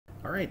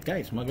Alright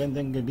guys,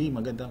 magandang gabi,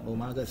 magandang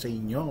umaga sa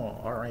inyo.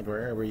 Alright,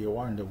 wherever you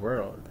are in the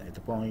world. Ito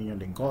po ang inyong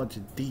lingkod,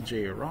 si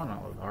DJ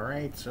Ronald.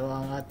 Alright, so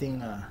ang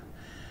ating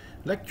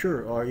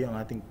lecture or yung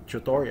ating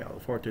tutorial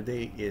for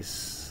today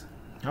is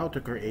how to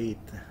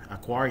create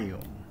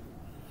aquarium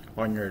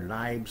on your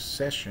live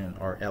session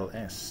or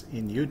LS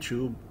in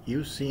YouTube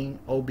using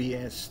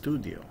OBS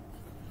Studio.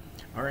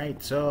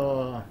 Alright, so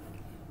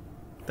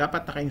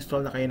dapat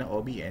naka-install na kayo ng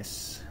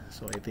OBS.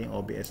 So ito yung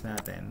OBS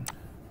natin.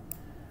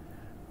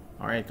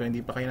 Alright, kung hindi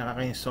pa kayo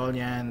nakaka-install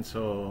yan,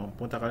 so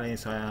punta ka lang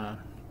sa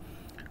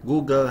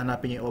Google,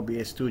 hanapin yung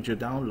OBS Studio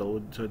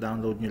download. So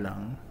download nyo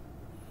lang.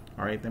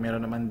 Alright,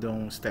 meron naman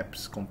dong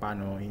steps kung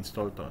paano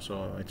install to.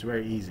 So it's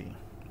very easy.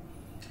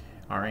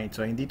 Alright,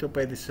 so hindi to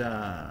pwede sa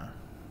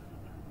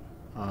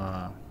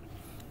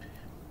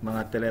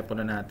mga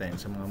telepono natin,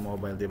 sa mga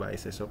mobile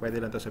devices. So pwede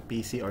lang to sa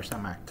PC or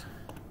sa Mac.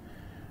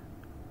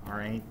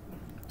 Alright,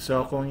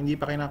 so kung hindi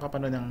pa kayo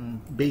nakapanood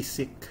ng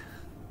basic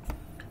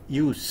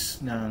use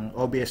ng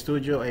OBS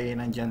Studio, ay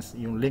nandyan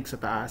yung link sa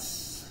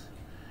taas.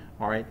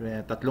 Alright,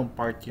 may tatlong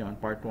part yun,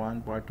 part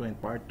 1, part 2, and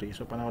part 3.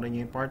 So panoorin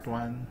nyo yung part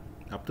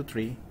 1 up to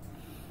 3.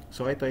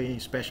 So ito ay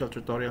special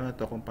tutorial na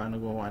to kung paano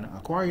gumawa ng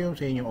aquarium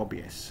sa inyong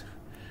OBS.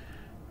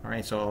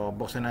 Alright, so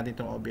buksan natin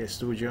itong OBS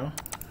Studio,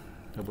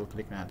 double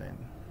click natin.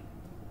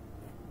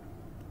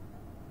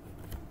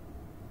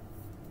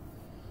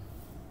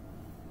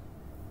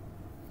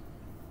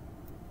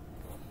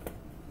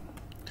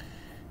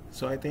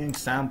 So ito yung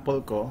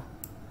sample ko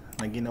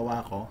na ginawa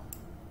ko.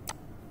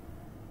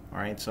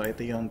 Alright, so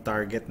ito yung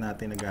target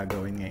natin na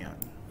gagawin ngayon.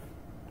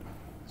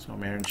 So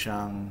meron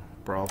siyang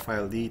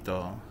profile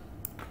dito,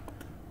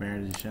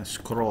 meron siyang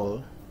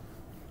scroll,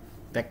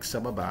 text sa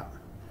baba,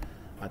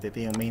 at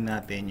ito yung main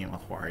natin, yung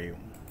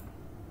aquarium.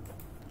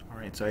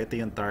 Alright, so ito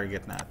yung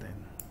target natin.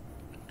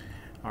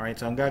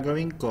 Alright, so ang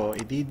gagawin ko,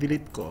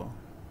 i-delete ko,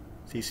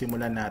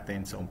 sisimulan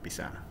natin sa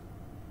umpisa.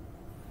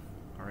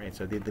 Alright,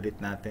 so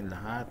di-delete natin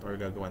lahat or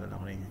gagawa na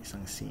lang ng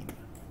isang scene.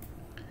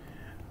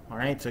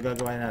 Alright, so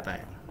gagawa na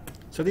tayo.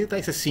 So dito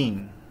tayo sa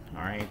scene.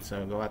 Alright,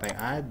 so gawa tayo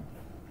add.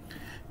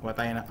 Gawa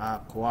tayo ng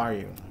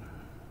aquarium.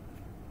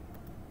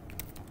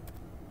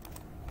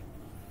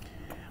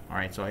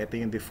 Alright, so ito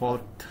yung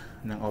default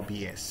ng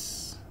OBS.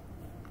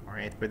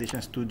 Alright, pwede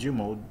siyang studio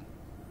mode.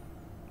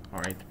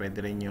 Alright,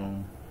 pwede rin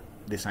yung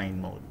design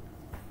mode.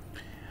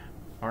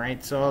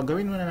 Alright, so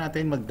gawin muna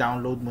natin,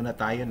 mag-download muna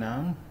tayo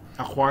ng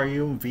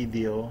aquarium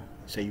video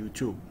sa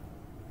YouTube.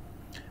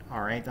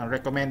 Alright, ang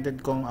recommended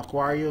kong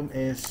aquarium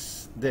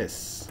is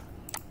this.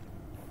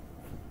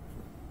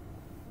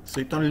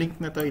 So itong link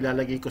na to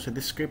ilalagay ko sa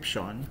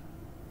description.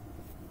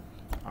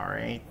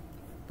 Alright,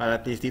 para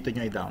at least dito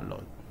nyo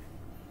i-download.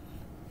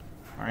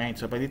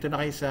 Alright, so pag dito na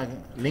kayo sa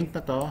link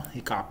na to,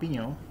 i-copy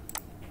nyo.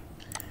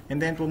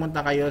 And then pumunta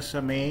kayo sa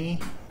may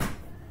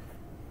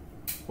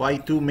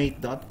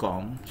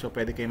y2mate.com. So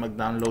pwede kayo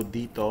mag-download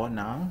dito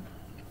ng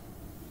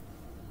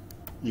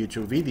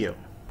YouTube video.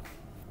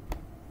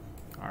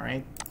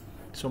 Alright,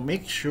 so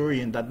make sure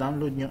yung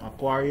download yung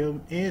aquarium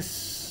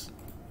is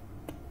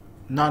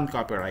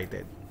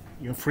non-copyrighted,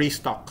 yung free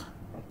stock.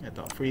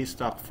 Ito, free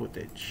stock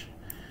footage.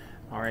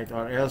 Alright,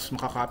 or else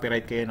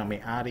makaka-copyright kayo na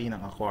may-ari ng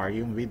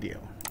aquarium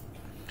video.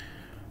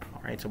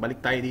 Alright, so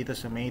balik tayo dito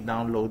sa may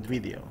download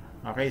video.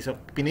 Okay,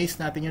 so pinaste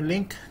natin yung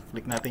link,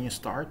 click natin yung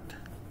start.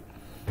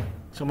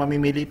 So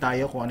mamimili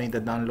tayo kung ano yung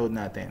download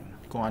natin,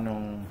 kung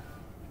anong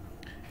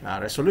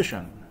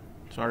resolution.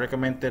 So our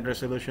recommended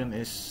resolution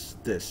is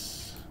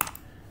this.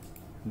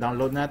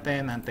 Download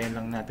natin, hantayin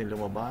lang natin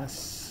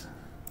lumabas.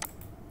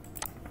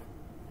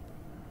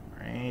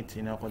 Alright,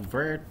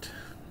 convert.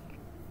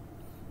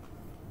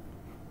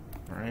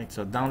 Alright,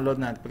 so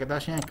download natin.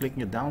 Pagkatapos niya, click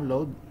nyo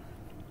download.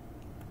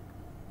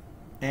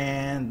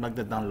 And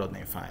magda-download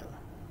na yung file.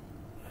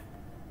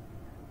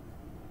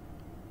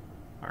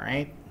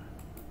 Alright.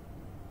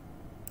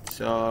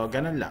 So,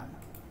 ganun lang.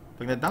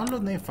 Pag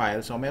na-download na yung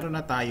file, so meron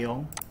na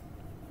tayong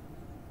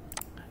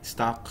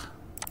stock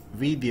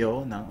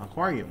video ng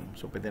aquarium.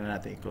 So pwede na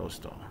natin i-close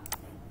to.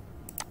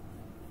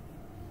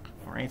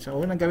 Alright, so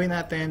unang gawin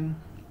natin,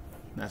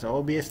 nasa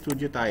OBS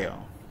Studio tayo.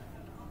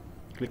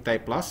 Click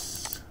tayo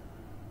plus.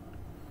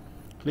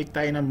 Click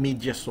tayo ng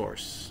media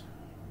source.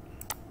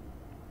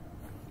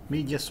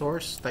 Media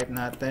source, type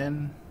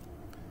natin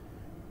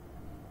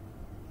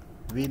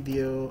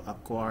video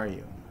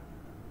aquarium.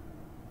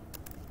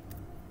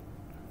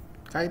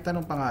 Kahit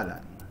anong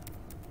pangalan.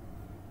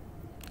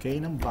 Okay,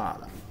 ng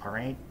bala.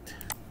 Alright.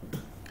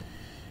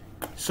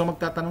 So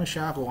magtatanong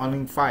siya kung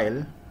anong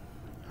file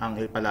ang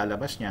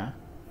ipalalabas niya.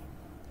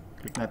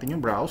 Click natin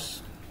yung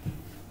browse.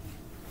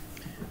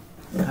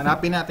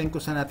 Hanapin natin kung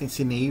saan natin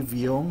sinave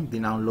yung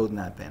dinownload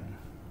natin.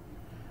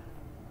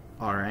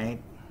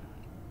 Alright.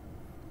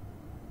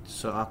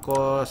 So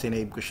ako,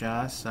 sinave ko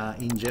siya sa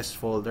ingest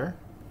folder.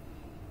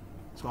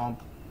 So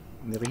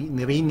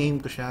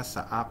nirename ko siya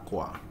sa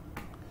aqua.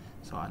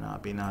 So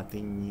hanapin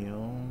natin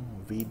yung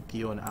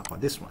video na aqua.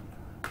 This one.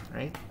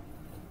 Right?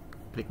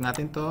 Click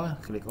natin to,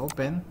 click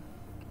open.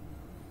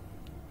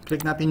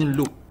 Click natin yung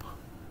loop.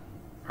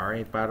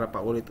 Alright, para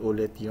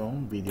paulit-ulit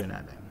yung video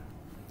natin.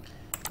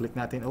 Click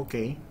natin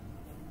OK.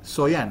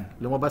 So yan,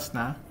 lumabas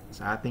na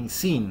sa ating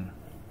scene.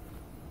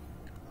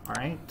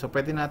 Alright, so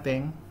pwede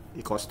natin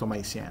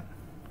i-customize yan.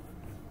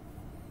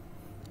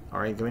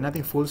 Alright, gawin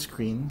natin full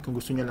screen kung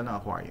gusto nyo lang ng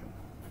aquarium.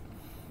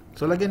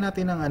 So lagyan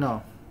natin ng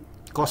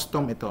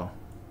custom ito.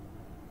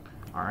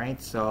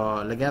 Alright, so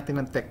lagyan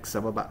natin ng text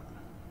sa baba.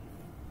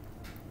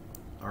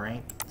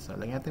 Alright, so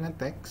lagyan natin ng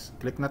text.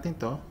 Click natin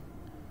to.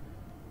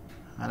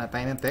 Hanap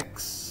tayo ng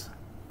text.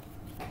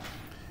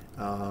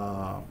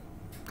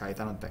 Kahit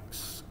anong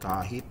text.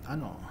 Kahit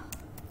ano.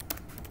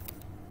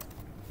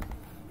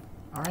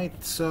 Alright,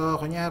 so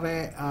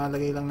kunyari,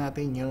 lagay lang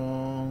natin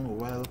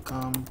yung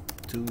welcome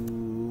to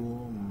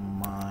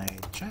my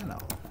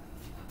channel.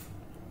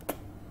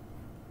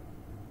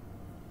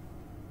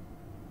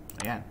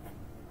 Ayan.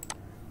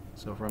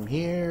 So from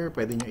here,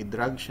 pwede nyo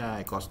i-drag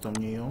siya, i-custom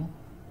nyo yung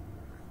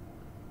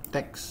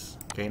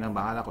text. Kayo nang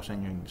bahala kung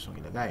saan nyo yung gustong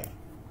ilagay.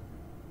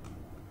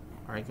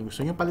 Alright, kung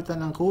gusto nyo palitan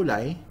ng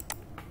kulay,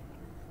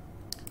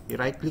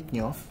 i-right click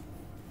nyo,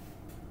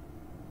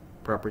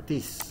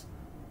 properties.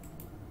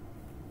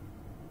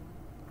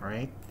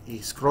 Alright,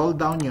 i-scroll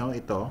down nyo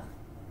ito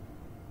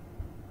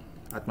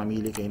at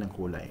mamili kayo ng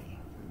kulay.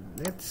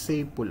 Let's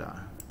say pula.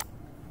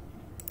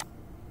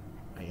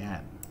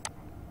 Ayan.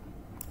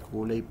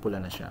 Kulay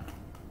pula na siya.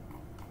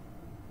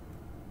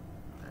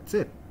 That's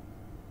it.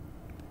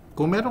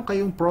 Kung meron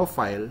kayong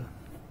profile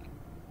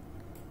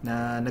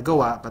na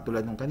nagawa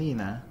katulad ng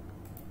kanina,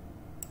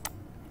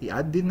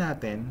 i-add din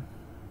natin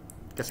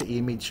kasi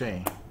image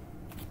siya eh.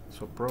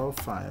 So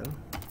profile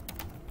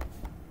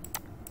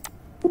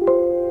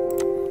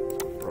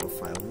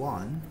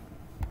 1,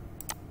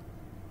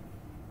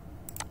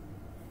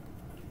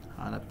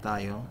 hanap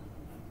tayo.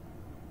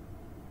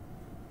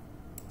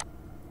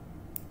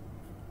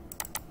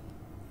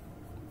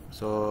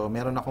 So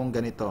meron akong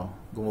ganito,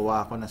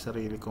 gumawa ako ng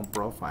sarili kong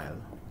profile.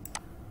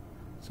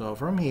 So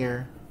from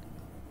here,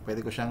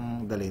 pwede ko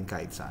siyang dalhin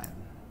kahit saan.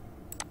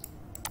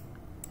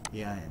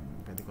 Yan,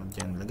 pwede ko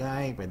dyan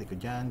lagay, pwede ko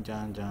dyan.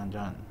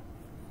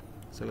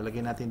 So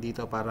ilagay natin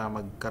dito para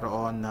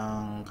magkaroon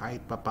ng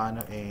kahit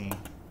papano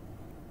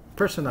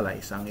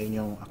personalize ang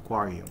inyong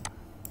aquarium.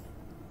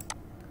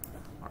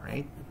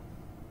 Alright.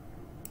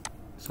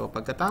 So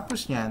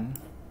pagkatapos nyan,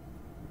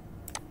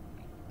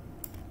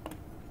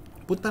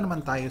 punta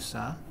naman tayo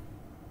sa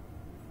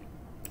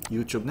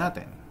YouTube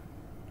natin.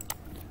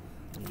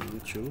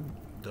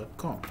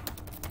 youtube.com.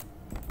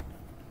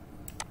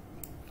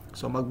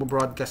 So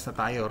magbo-broadcast na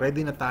tayo.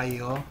 Ready na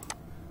tayo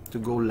to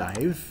go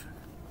live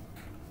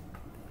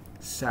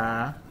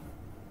sa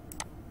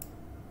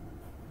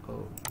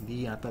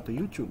hindi yata to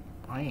YouTube.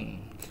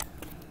 Ay.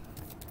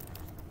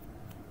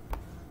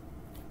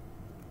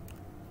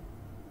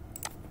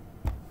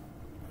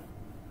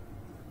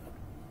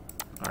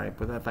 Alright,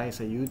 punta tayo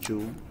sa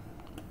YouTube.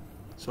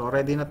 So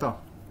ready na to.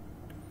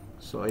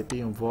 So ito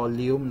yung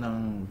volume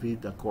ng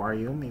vid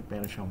aquarium. May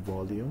pera siyang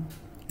volume.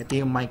 Ito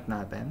yung mic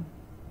natin.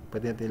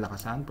 Pwede natin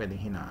lakasan, pwede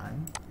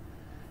hinaan.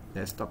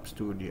 Desktop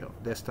studio,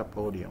 desktop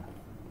audio.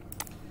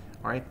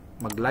 Alright,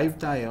 mag-live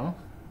tayo.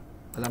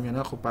 Alam nyo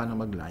na kung paano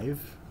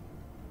mag-live.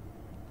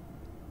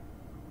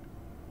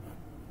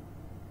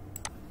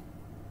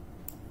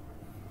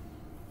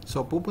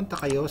 So, pupunta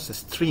kayo sa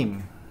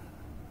stream.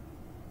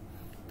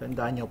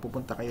 Tandaan nyo,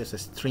 pupunta kayo sa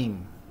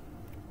stream.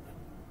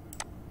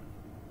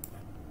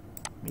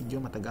 Medyo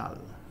matagal.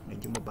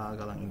 Medyo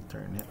mabagal ang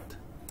internet.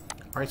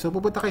 Alright, so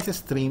pupunta kayo sa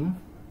stream.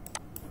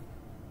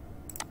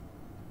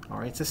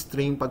 Alright, sa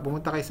stream. Pag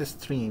pumunta kayo sa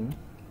stream,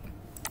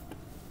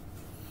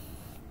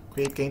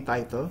 create kayong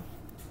title.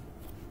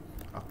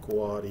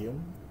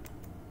 Aquarium.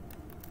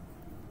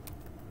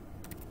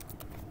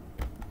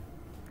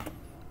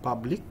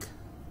 Public.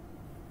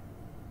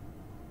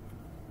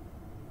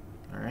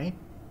 Alright.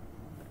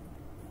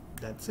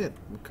 That's it.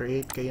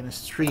 Create kayo ng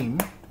stream.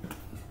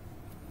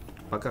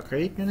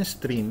 Pagka-create nyo ng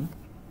stream,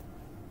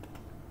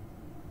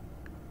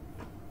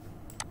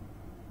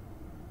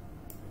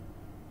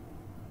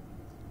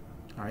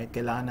 alright,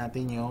 kailangan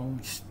natin yung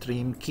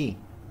stream key.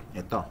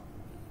 Ito.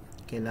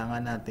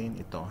 Kailangan natin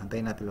ito.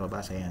 Hantayin natin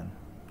lumabas. Ayan.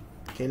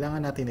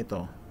 Kailangan natin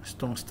ito.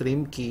 Itong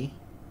stream key,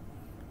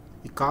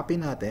 i-copy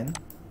natin.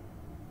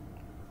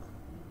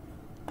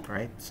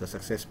 Alright. So,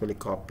 successfully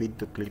copied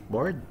to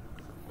clipboard.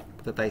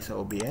 Punta tayo sa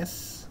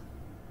OBS.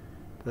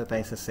 Punta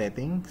tayo sa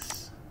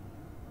settings.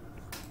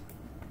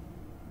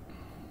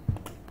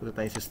 Punta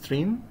tayo sa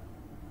stream.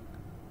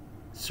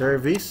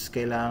 Service,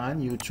 kailangan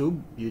YouTube,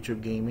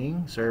 YouTube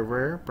gaming,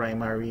 server,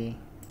 primary.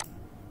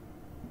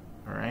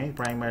 Alright,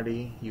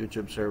 primary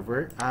YouTube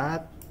server.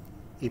 At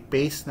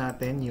i-paste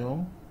natin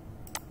yung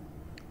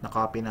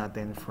na-copy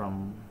natin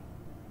from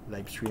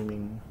live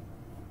streaming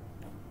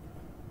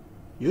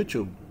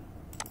YouTube.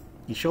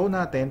 I-show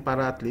natin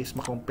para at least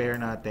ma-compare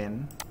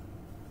natin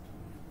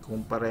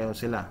kung pareho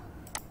sila.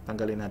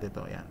 Tanggalin natin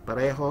ito. Yan.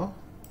 Pareho.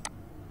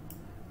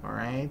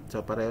 Alright.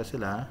 So, pareho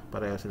sila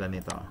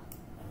nito.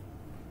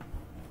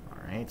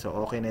 Alright. So,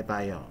 okay na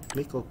tayo.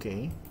 Click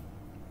OK.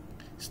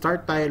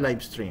 start tayo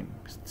live stream.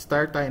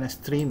 Start tayo na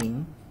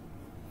streaming.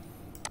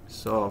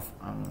 So,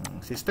 ang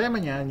sistema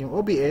niyan, yung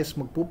OBS,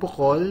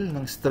 magpupukol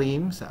ng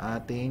stream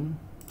sa ating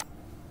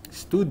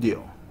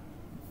studio.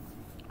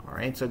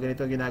 Alright, so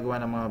ganito ginagawa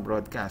ng mga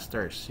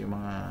broadcasters, yung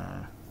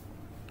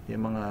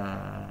mga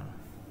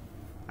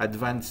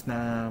advanced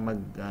na mag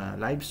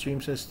live stream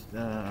sa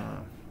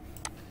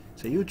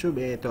YouTube,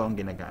 ito ang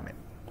ginagamit.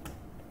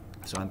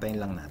 So, antayin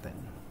lang natin.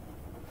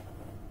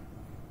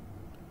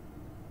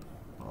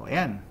 O,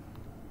 ayan.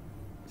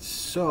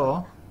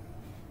 So,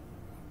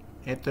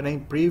 ito na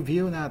yung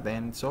preview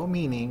natin. So,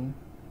 meaning,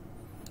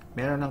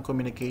 meron ng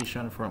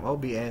communication from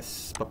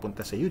OBS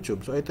papunta sa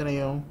YouTube. So, ito na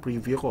yung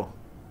preview ko.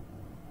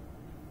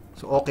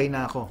 So, okay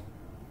na ako.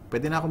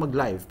 Pwede na ako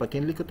mag-live. Pag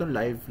kinlik ko itong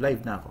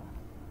live na ako.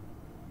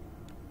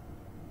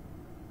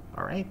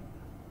 Alright.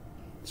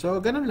 So,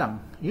 ganun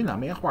lang. Yun na,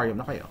 may aquarium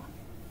na kayo.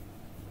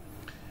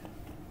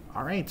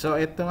 Alright, so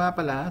ito nga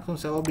pala,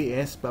 kung sa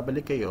OBS,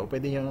 babalik kayo,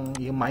 pwede yung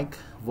mic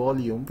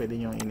volume, pwede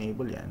nyo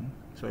enable yan.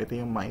 So, ito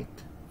yung mic.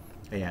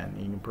 Ayan,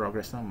 yun yung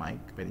progress ng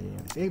mic. Pwede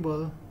yung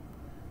disable.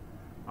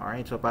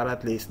 Alright, so para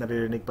at least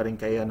naririnig pa rin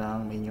kayo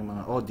ng inyong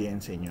mga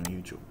audience sa inyong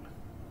YouTube.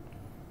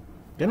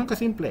 Ganun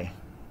kasimple.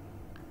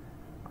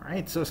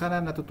 Alright, so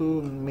sana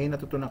may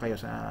natutunan kayo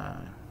sa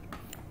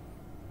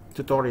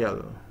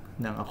tutorial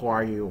ng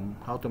aquarium,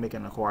 how to make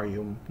an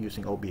aquarium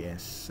using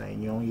OBS sa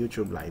inyong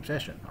YouTube live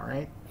session.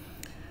 Alright?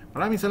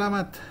 Maraming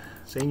salamat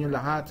sa inyong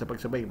lahat sa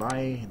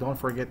pagsabay-bay. Don't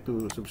forget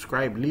to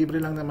subscribe. Libre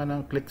lang naman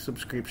ang click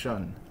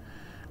subscription.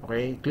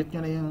 Okay? Click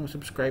nyo na yung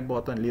subscribe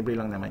button. Libre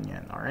lang naman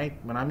yan. Alright?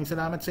 Maraming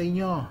salamat sa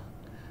inyo.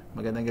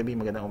 Magandang gabi,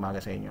 magandang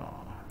umaga sa inyo.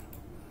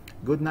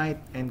 Good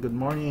night and good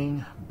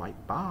morning.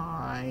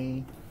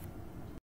 Bye-bye.